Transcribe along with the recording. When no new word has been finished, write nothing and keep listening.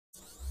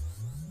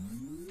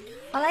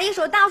好，来一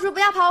首《大叔不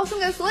要跑》，送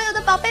给所有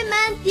的宝贝们，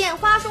点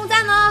花送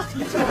赞哦。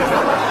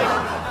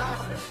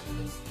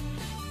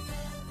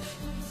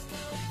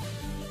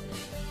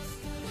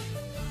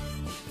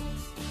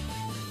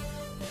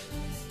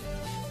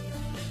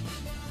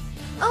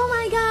Oh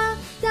my god，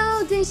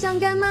 到底想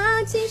干嘛？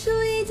情书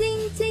已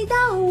经寄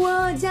到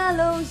我家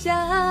楼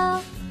下，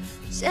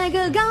写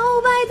个告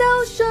白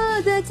都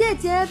说的结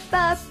结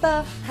巴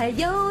巴，还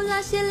有那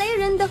些累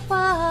人的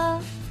话。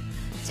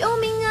救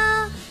命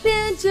啊！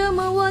别折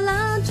磨我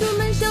啦！出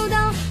门收到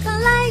看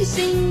来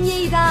信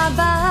一大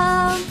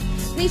把，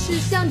你是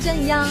想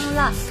怎样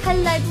啦？还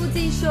来不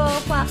及说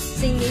话，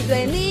心里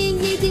对你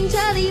已经彻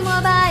底膜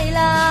拜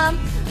了。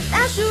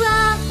大叔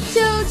啊，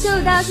求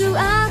求大叔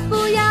啊，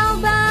不要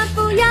吧，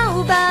不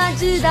要吧，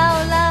知道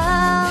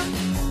了。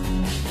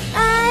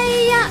哎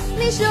呀，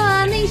你说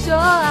啊，你说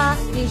啊，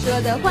你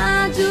说的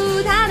话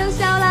猪他都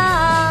笑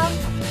了。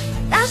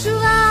大叔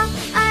啊，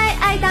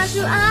爱大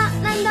叔啊，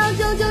难道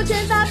99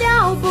全发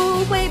表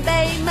不会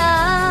被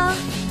骂？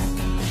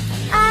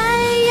哎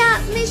呀，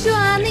你说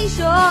啊，你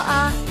说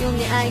啊，用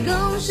恋爱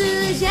公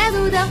式解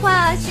读的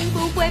话，幸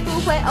福会不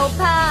会欧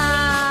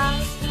趴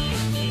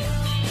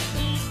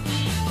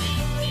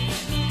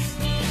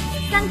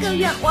？3个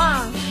愿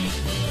望，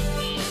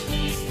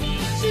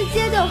世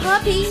界都和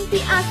平。第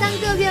3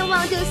个愿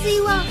望就希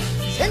望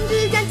升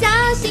职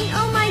加薪。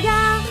Oh my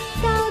god，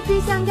 到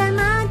底想干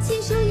嘛？情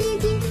书已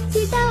经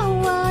寄到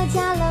我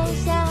家楼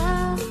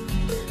下，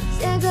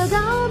写个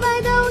告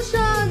白都说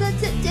的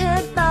结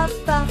结巴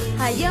巴，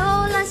还有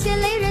那些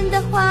累人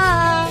的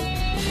话。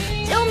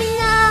救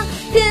命啊！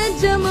别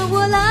折磨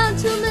我啦！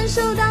出门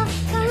收到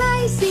看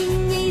来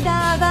信一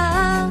大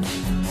把，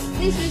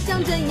你是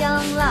想怎样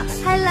啦？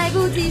还来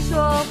不及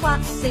说话，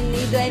心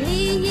里对你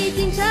已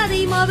经彻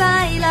底膜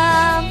拜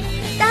了。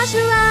大叔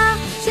啊，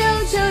求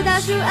求大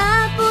叔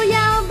啊，不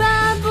要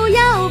吧，不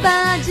要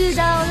吧，知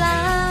道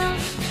啦。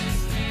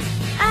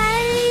哎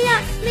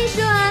呀，你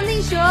说啊，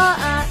你说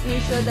啊，你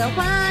说的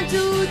话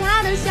猪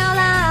他都笑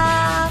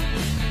啦。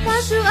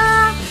大叔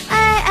啊，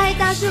爱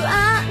大叔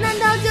啊，难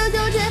道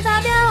99全发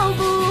表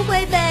不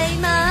会被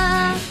骂？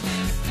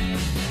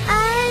哎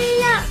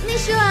呀，你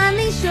说啊，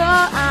你说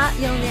啊，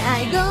用恋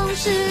爱公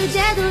式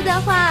解读的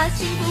话，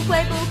幸福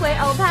会不会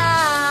欧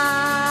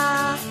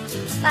趴？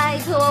拜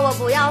托我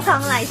不要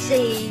康来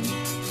信，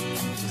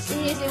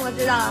行，我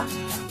知道了。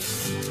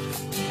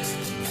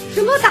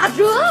什么打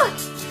折？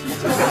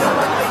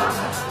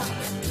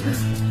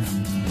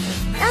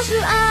大叔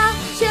啊，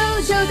求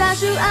求大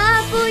叔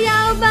啊，不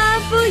要吧，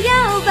不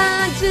要吧，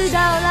知道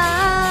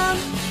啦。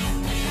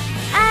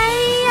哎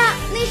呀，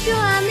你说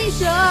啊，你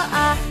说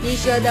啊，你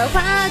说的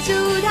话猪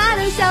他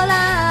都笑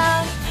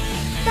啦。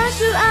大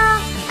叔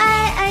啊，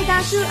爱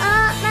大叔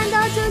啊，难道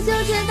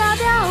99全发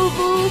表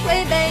不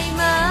会被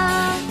骂？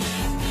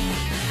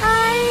哎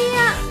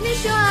呀，你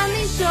说啊，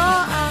你说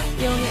啊，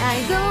用恋爱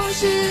公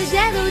式解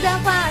读的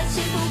话，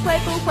幸福会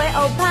不会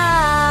欧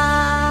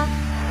趴？